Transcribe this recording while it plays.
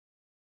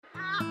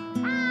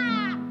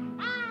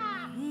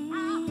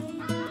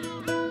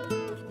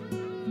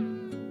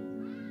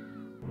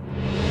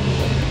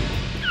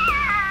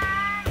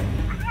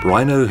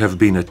Rhino have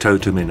been a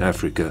totem in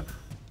Africa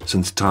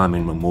since time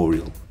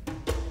immemorial.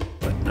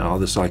 But now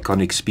this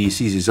iconic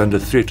species is under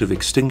threat of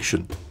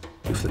extinction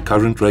if the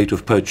current rate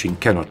of poaching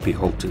cannot be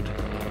halted.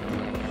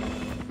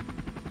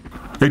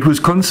 It was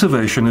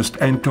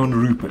conservationist Anton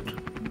Rupert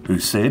who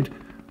said,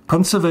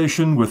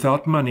 "Conservation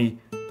without money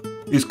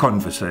is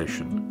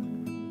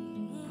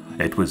conversation."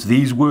 It was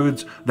these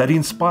words that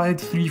inspired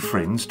three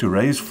friends to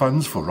raise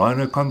funds for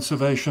rhino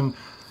conservation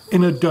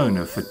in a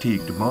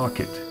donor-fatigued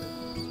market.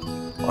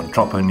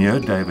 Entrepreneur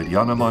David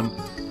Janneman,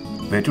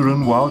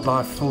 veteran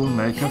wildlife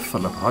filmmaker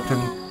Philip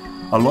Hutton,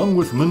 along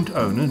with Mint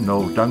owner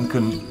Noel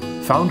Duncan,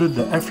 founded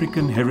the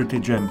African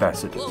Heritage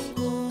Ambassadors.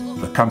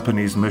 The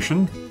company's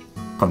mission?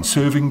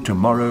 Conserving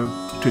tomorrow,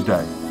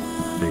 today.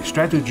 Their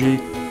strategy?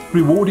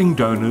 Rewarding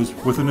donors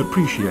with an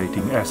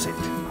appreciating asset.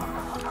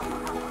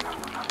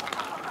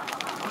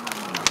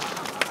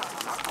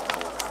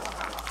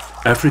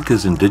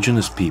 Africa's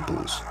indigenous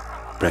peoples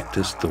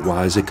practiced the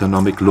wise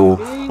economic law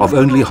of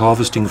only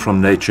harvesting from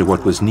nature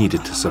what was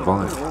needed to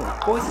survive.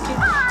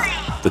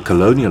 The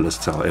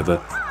colonialists, however,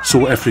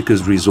 saw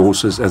Africa's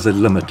resources as a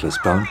limitless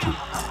bounty.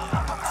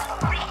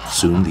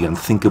 Soon the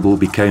unthinkable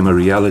became a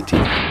reality,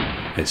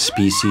 as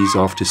species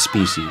after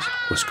species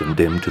was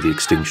condemned to the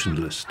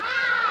extinction list.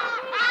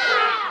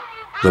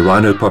 The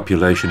rhino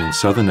population in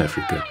southern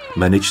Africa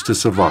managed to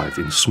survive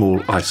in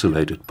small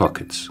isolated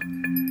pockets.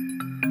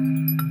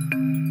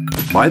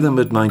 By the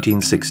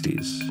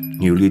mid-1960s,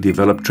 newly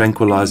developed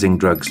tranquilizing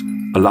drugs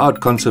allowed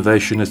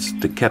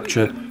conservationists to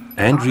capture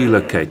and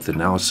relocate the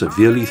now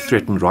severely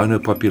threatened rhino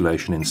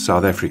population in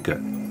South Africa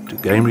to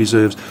game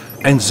reserves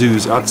and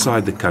zoos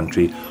outside the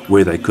country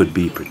where they could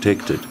be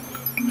protected.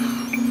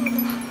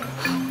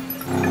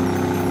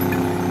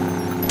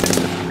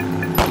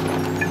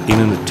 In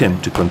an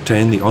attempt to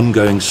contain the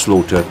ongoing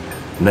slaughter,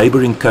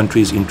 neighboring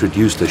countries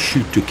introduced a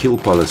shoot-to-kill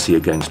policy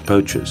against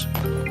poachers,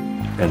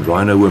 and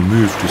rhino were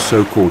moved to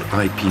so-called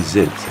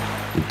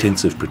IPZs,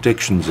 intensive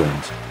protection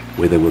zones,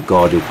 where they were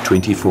guarded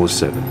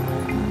 24/7.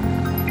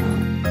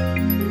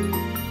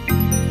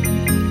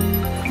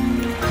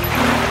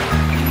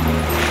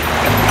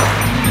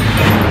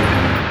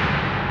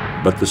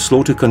 But the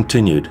slaughter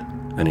continued,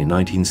 and in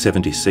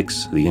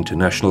 1976, the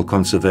international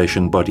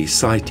conservation body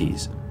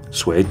CITES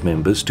swayed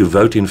members to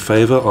vote in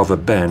favor of a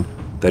ban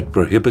that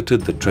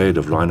prohibited the trade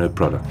of rhino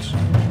products.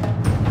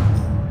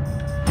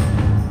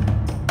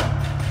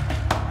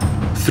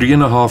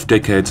 3.5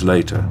 decades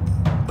later,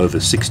 over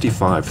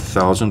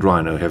 65,000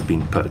 rhino have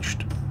been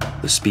poached,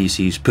 the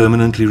species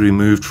permanently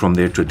removed from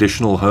their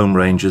traditional home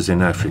ranges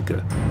in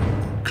Africa.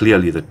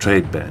 Clearly the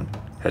trade ban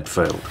had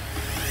failed.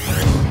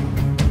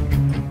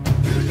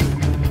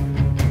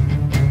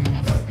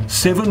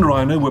 7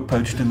 rhino were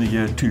poached in the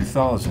year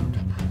 2000,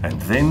 and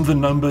then the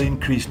number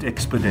increased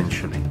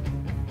exponentially.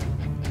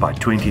 By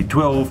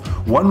 2012,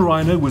 1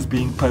 rhino was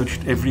being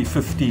poached every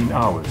 15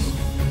 hours.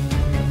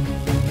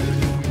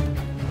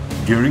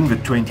 During the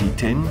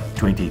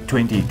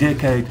 2010-2020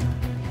 decade,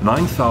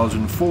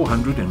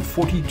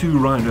 9,442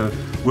 rhino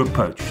were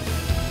poached.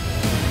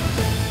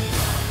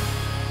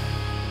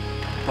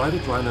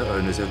 Private rhino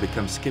owners have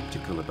become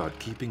skeptical about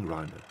keeping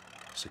rhino.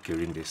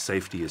 Securing their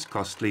safety is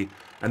costly,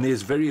 and there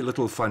is very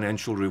little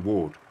financial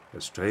reward,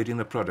 as trade in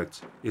the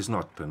products is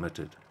not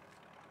permitted.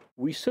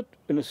 We sit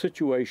in a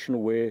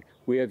situation where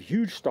we have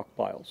huge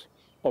stockpiles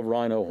of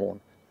rhino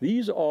horn.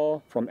 These are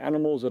from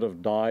animals that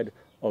have died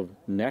of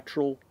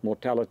natural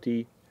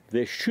mortality.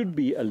 There should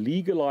be a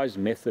legalized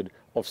method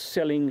of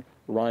selling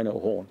rhino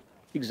horn,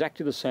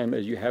 exactly the same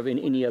as you have in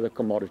any other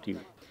commodity.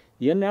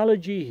 The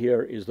analogy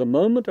here is the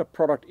moment a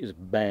product is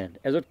banned,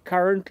 as it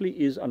currently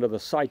is under the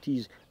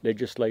CITES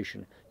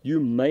legislation, you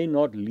may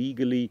not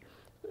legally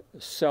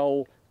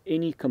sell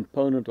any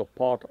component or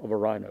part of a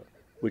rhino,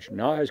 which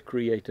now has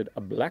created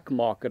a black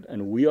market,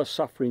 and we are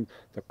suffering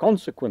the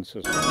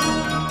consequences.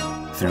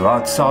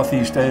 Throughout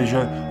Southeast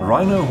Asia,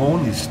 rhino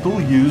horn is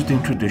still used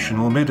in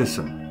traditional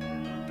medicine,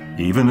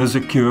 even as a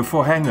cure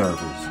for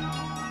hangovers.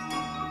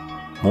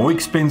 More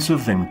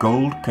expensive than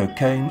gold,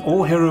 cocaine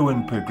or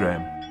heroin per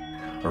gram,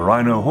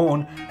 rhino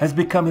horn has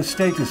become a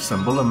status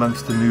symbol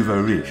amongst the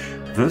nouveau riche.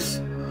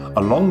 This,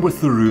 along with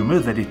the rumor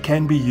that it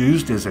can be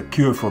used as a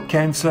cure for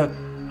cancer,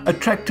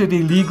 attracted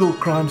illegal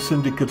crime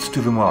syndicates to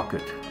the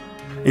market.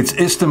 It's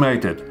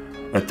estimated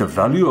that the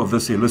value of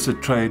this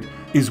illicit trade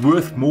is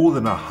worth more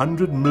than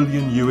 $100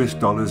 million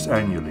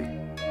annually.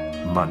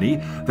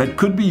 Money that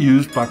could be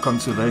used by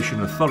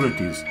conservation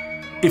authorities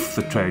if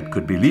the trade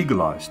could be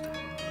legalized.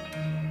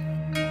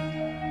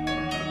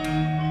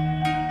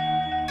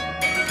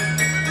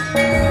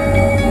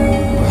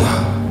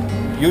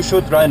 You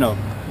shoot rhino.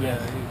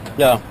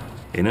 Yeah.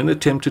 In an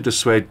attempt to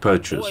dissuade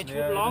poachers,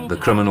 the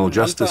criminal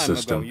justice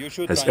system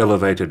has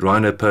elevated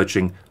rhino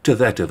poaching to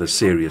that of a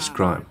serious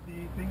crime.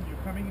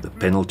 The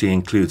penalty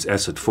includes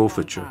asset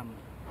forfeiture,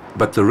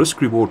 but the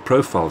risk-reward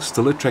profile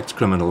still attracts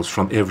criminals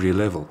from every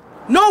level.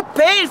 No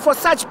bail for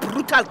such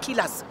brutal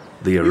killers.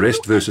 The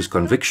arrest versus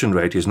conviction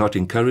rate is not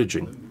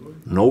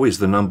encouraging, nor is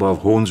the number of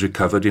horns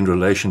recovered in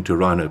relation to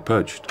rhino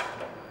poached.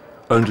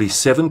 Only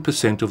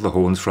 7% of the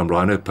horns from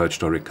rhino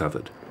poached are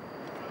recovered.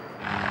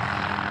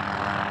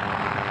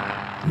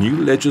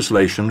 New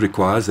legislation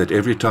requires that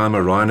every time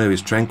a rhino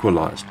is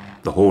tranquilized,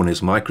 the horn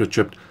is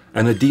microchipped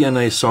and a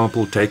DNA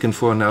sample taken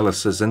for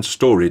analysis and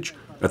storage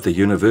at the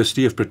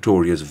University of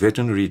Pretoria's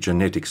Veterinary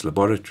Genetics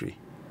Laboratory.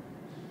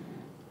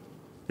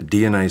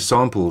 DNA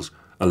samples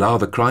allow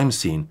the crime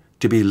scene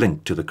to be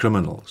linked to the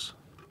criminals.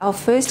 Our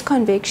first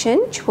conviction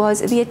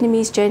was a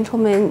Vietnamese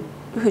gentleman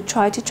who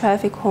tried to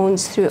traffic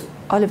horns through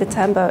Oliver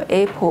Tambo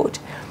Airport,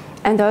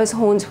 and those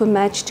horns were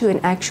matched to an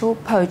actual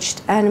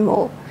poached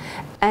animal,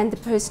 and the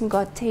person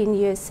got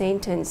 10-year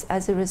sentence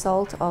as a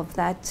result of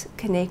that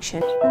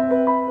connection.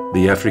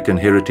 The African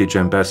Heritage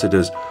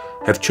Ambassadors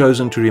have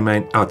chosen to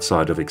remain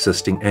outside of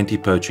existing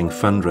anti-poaching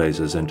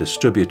fundraisers and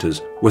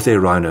distributors with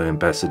their Rhino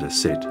Ambassador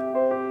set.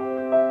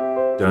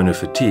 Donor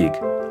fatigue,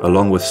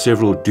 along with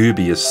several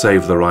dubious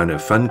Save the Rhino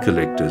fund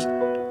collectors,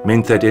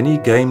 meant that any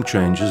game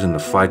changers in the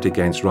fight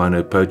against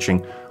rhino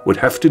poaching would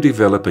have to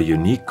develop a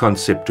unique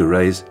concept to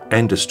raise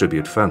and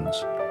distribute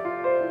funds.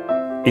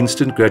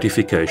 Instant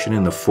gratification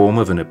in the form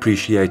of an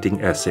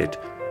appreciating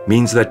asset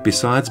means that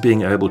besides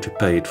being able to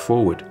pay it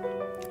forward,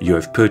 you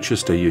have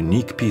purchased a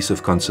unique piece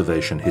of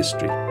conservation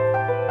history.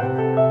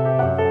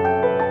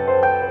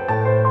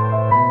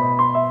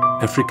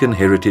 African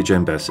Heritage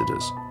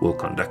Ambassadors will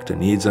conduct a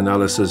needs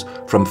analysis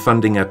from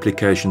funding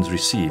applications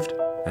received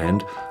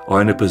and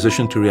are in a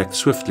position to react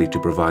swiftly to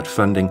provide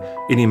funding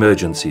in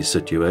emergency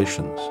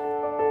situations.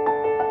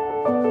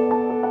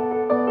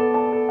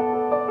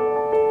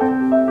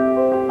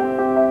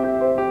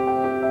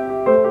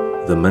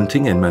 The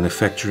Minting and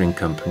Manufacturing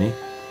Company,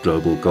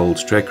 Global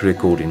Gold's track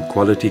record in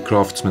quality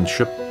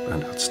craftsmanship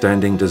and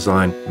outstanding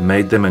design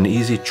made them an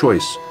easy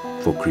choice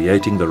for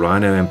creating the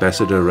Rhino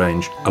Ambassador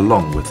range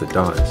along with the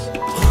dies.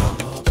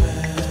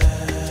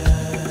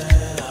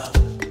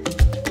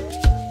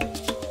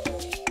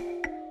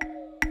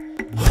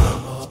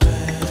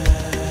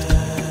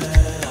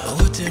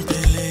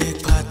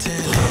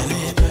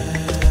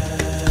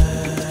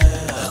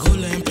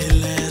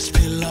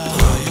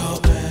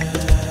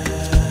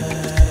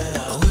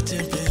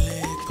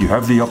 You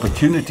have the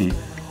opportunity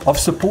of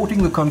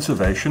supporting the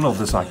conservation of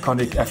this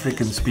iconic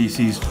African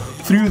species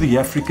through the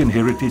African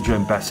Heritage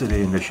Ambassador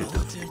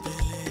Initiative.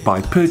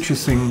 By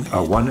purchasing a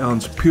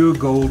 1-ounce pure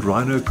gold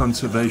rhino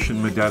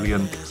conservation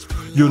medallion,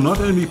 you're not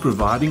only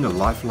providing a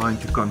lifeline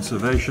to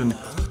conservation,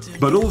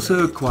 but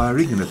also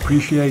acquiring an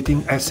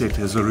appreciating asset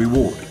as a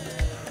reward,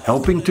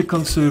 helping to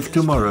conserve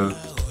tomorrow,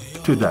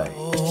 today.